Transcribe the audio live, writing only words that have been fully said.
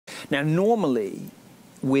Now, normally,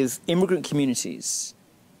 with immigrant communities,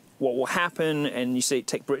 what will happen, and you say,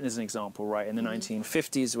 take Britain as an example, right? In the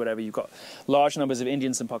 1950s, whatever, you've got large numbers of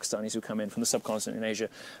Indians and Pakistanis who come in from the subcontinent in Asia.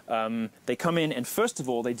 They come in, and first of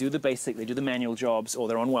all, they do the basic, they do the manual jobs, or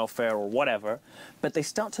they're on welfare, or whatever. But they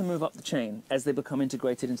start to move up the chain as they become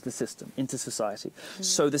integrated into the system, into society.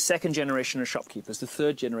 So the second generation are shopkeepers, the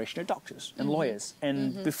third generation are doctors and lawyers.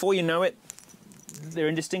 And before you know it, they're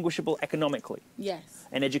indistinguishable economically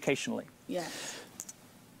and educationally.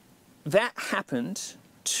 That happened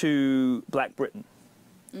to Black Britain,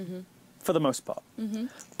 for the most part.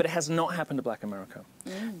 But it has not happened to Black America.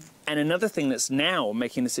 And another thing that's now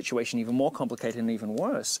making the situation even more complicated and even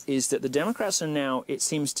worse is that the Democrats are now, it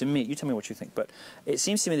seems to me, you tell me what you think, but it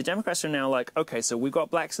seems to me the Democrats are now like, okay, so we've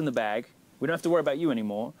got blacks in the bag, we don't have to worry about you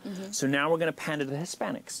anymore, so now we're going to pander to the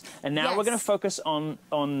Hispanics. And now we're going to focus on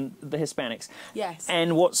the Hispanics.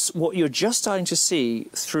 And what you're just starting to see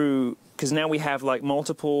through, because now we have like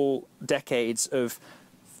multiple decades of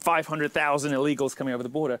 500,000 illegals coming over the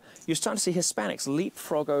border, you're starting to see Hispanics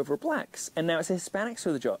leapfrog over blacks. And now it's the Hispanics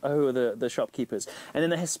who are the shopkeepers. And then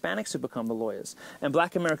the Hispanics have become the lawyers. And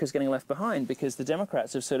Black America is getting left behind because the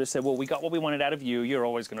Democrats have sort of said, well, we got what we wanted out of you, you're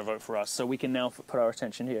always going to vote for us, so we can now put our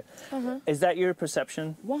attention here. Is that your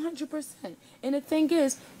perception? 100%. And the thing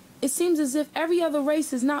is, it seems as if every other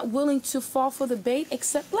race is not willing to fall for the bait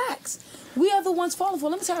except blacks. We are the ones falling for it.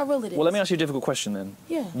 Let me tell you how real it is. Well, let me ask you a difficult question then.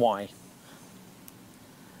 Why?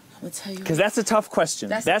 I'm gonna tell you. Because that's a tough question.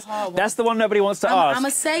 That's the one nobody wants to ask. I'm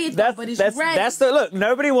gonna say it, though, but is you ready? Look,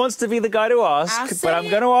 nobody wants to be the guy to ask, but I'm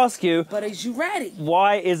going to ask you. But is you ready?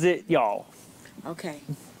 Why is it y'all? Okay.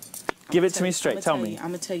 Give it to me straight. Tell me. I'm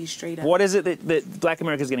gonna tell you straight up. What is it that Black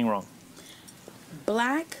America is getting wrong?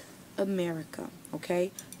 Black America,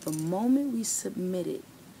 okay? The moment we submitted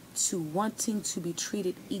to wanting to be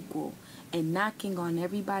treated equal and knocking on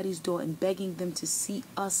everybody's door and begging them to see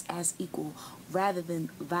us as equal rather than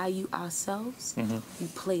value ourselves, we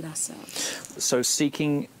played ourselves. So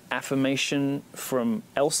seeking affirmation from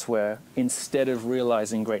elsewhere instead of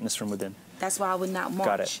realizing greatness from within. That's why I would not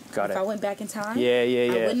march. Got it. If I went back in time,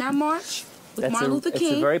 I would not march with Martin Luther King.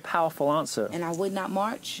 It's a very powerful answer. And I would not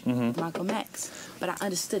march with Malcolm X. But I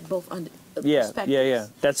understood both perspectives. Yeah.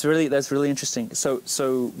 That's really interesting.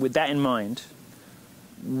 So with that in mind,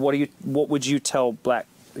 what would you tell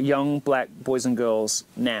young black boys and girls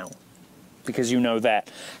now? Because you know that.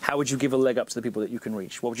 How would you give a leg up to the people that you can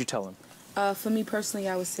reach? What would you tell them? For me personally,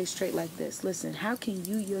 I would say straight like this. Listen, how can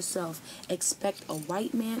you yourself expect a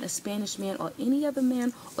white man, a Spanish man, or any other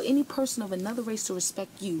man, or any person of another race to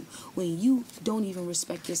respect you when you don't even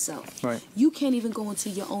respect yourself? Right. You can't even go into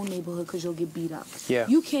your own neighborhood because you'll get beat up. Yeah.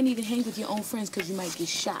 You can't even hang with your own friends because you might get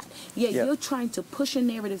shot. You're trying to push a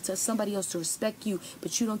narrative to somebody else to respect you,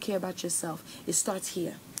 but you don't care about yourself. It starts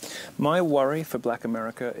here. My worry for Black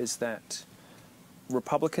America is that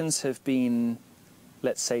Republicans have been,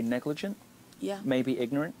 let's say, negligent, maybe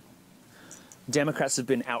ignorant. Democrats have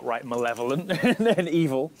been outright malevolent and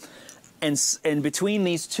evil. And between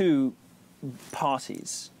these two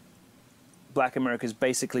parties, Black America's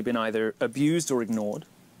basically been either abused or ignored.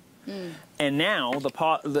 And now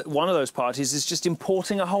one of those parties is just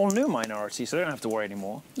importing a whole new minority, so they don't have to worry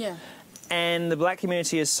anymore. And the black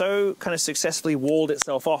community has so kind of successfully walled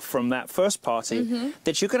itself off from that first party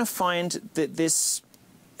that you're going to find that this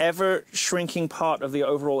ever-shrinking part of the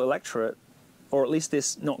overall electorate, or at least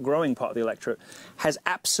this not growing part of the electorate, has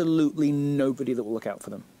absolutely nobody that will look out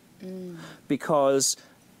for them. Because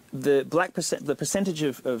the percentage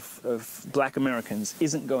of black Americans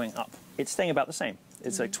isn't going up. It's staying about the same.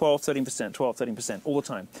 It's like 12, 13%, 12, 13% all the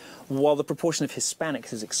time, while the proportion of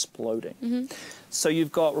Hispanics is exploding. So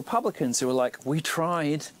you've got Republicans who are like, we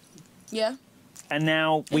tried. And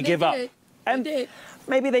now we give up. And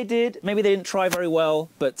maybe they did. Maybe they didn't try very well,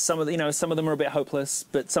 but some of them are a bit hopeless,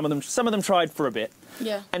 but some of them tried for a bit.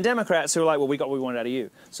 And Democrats who are like, well, we got what we wanted out of you.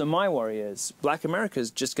 So my worry is Black America's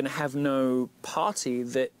just going to have no party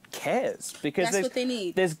that cares, because that's what they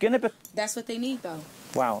need. There's going to be. That's what they need, though.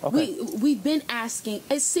 Wow. Okay. We've been asking.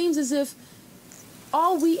 It seems as if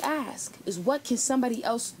all we ask is, what can somebody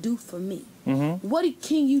else do for me? What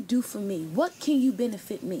can you do for me? What can you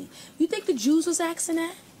benefit me? You think the Jews was asking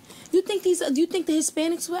that? You think the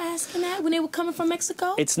Hispanics were asking that when they were coming from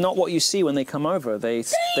Mexico? It's not what you see when they come over. They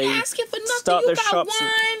ain't asking for nothing. Start you their got shops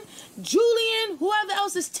one, Julian, whoever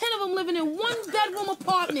else. There's 10 of them living in one bedroom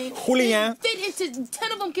apartment. Julian.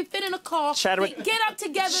 10 of them can fit in a car. Chadwick. They get up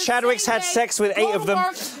together. Chadwick's had sex with 8 of them.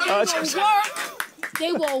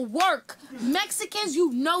 They will work. Mexicans,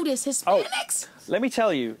 you know this. Hispanics. Let me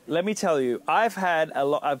tell you,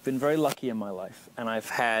 I've been very lucky in my life, and I've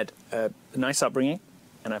had a nice upbringing.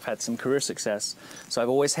 and I've had some career success. So I've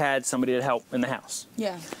always had somebody to help in the house.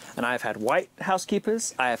 Yeah. And I have had white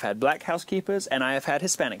housekeepers, I have had black housekeepers, and I have had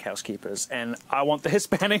Hispanic housekeepers. And I want the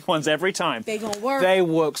Hispanic ones every time. They gonna work. They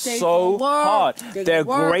work so hard. They're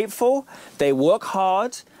grateful. They work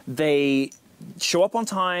hard. They show up on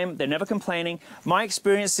time. They're never complaining. My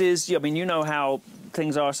experience is, I mean, you know how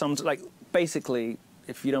things are. Like, basically,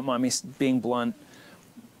 if you don't mind me being blunt,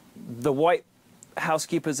 the white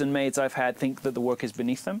housekeepers and maids I've had think that the work is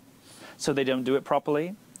beneath them, so they don't do it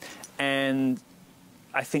properly. And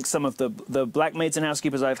I think some of the black maids and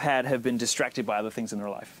housekeepers I've had have been distracted by other things in their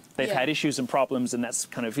life. They've had issues and problems, and that's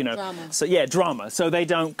kind of, you know, drama. So yeah, drama. So they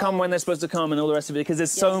don't come when they're supposed to come and all the rest of it, because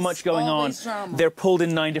there's so much going on. Drama. They're pulled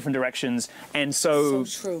in 9 different directions, and so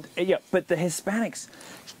true. Yeah, but the Hispanics,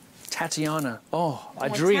 Tatiana. Oh, I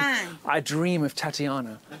dream of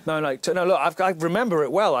Tatiana. No, like, no, look, I remember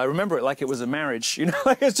it well. I remember it like it was a marriage. You know,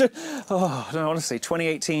 like it's just, oh, no, honestly,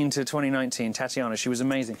 2018 to 2019, Tatiana, she was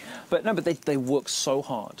amazing. But no, but they work so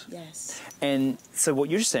hard. Yes. And so what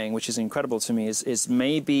you're saying, which is incredible to me, is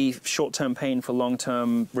maybe short-term pain for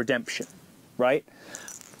long-term redemption, right?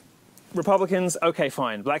 Republicans, okay,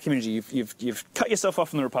 fine. Black community, you've cut yourself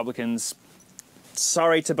off from the Republicans.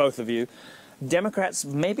 Sorry to both of you. Democrats,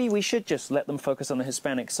 maybe we should just let them focus on the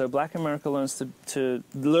Hispanics, so Black America learns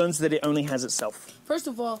that it only has itself. First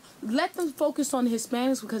of all, let them focus on the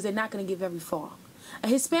Hispanics, because they're not going to get very far. A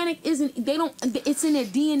Hispanic it's in their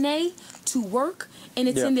DNA to work, and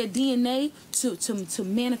it's in their DNA to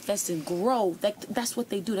manifest and grow. That's what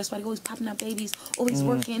they do. That's why they're always popping out babies, always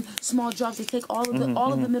working small jobs. They take all of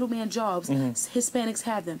the middleman jobs. Hispanics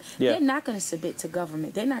have them. They're not going to submit to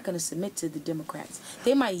government. They're not going to submit to the Democrats.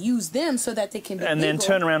 They might use them so that they can be then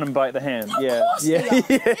turn around and bite the hand. Of course they are.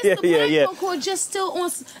 It's the black folk just still on,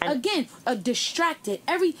 again, distracted.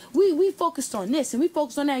 We focused on this and we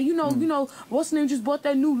focused on that. You know, what's the name just bought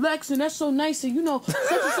that new Lex, and that's so nice, and you know, such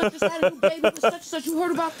and such just had a new baby with such and such. You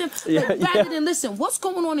heard about them? Rather than listen, what's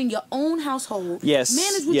going on in your own household? Yes.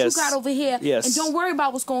 Manage what you got over here, and don't worry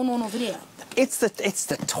about what's going on over there. It's the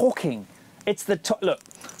talking. It's the look.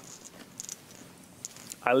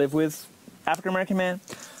 I live with African American man,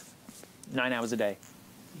 9 hours a day.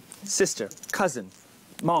 Sister, cousin,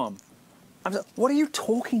 mom. What are you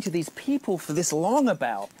talking to these people for this long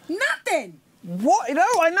about? Nothing. What? You know,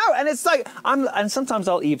 I know. And it's like, and sometimes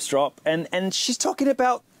I'll eavesdrop, and she's talking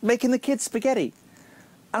about making the kids spaghetti.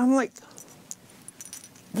 And I'm like,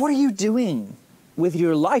 what are you doing with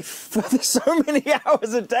your life for so many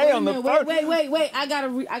hours a day on the phone? Wait. I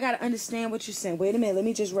gotta understand what you're saying. Wait a minute. Let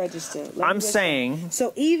me just register. I'm saying.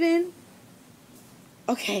 So even.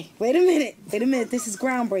 Okay, wait a minute. This is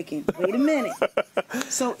groundbreaking. Wait a minute.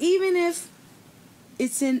 So even if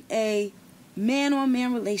it's in a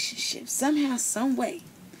man-on-man relationship, somehow, some way,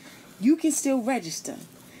 you can still register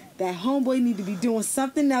that homeboy need to be doing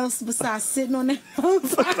something else besides sitting on that phone.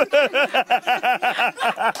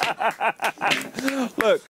 Look.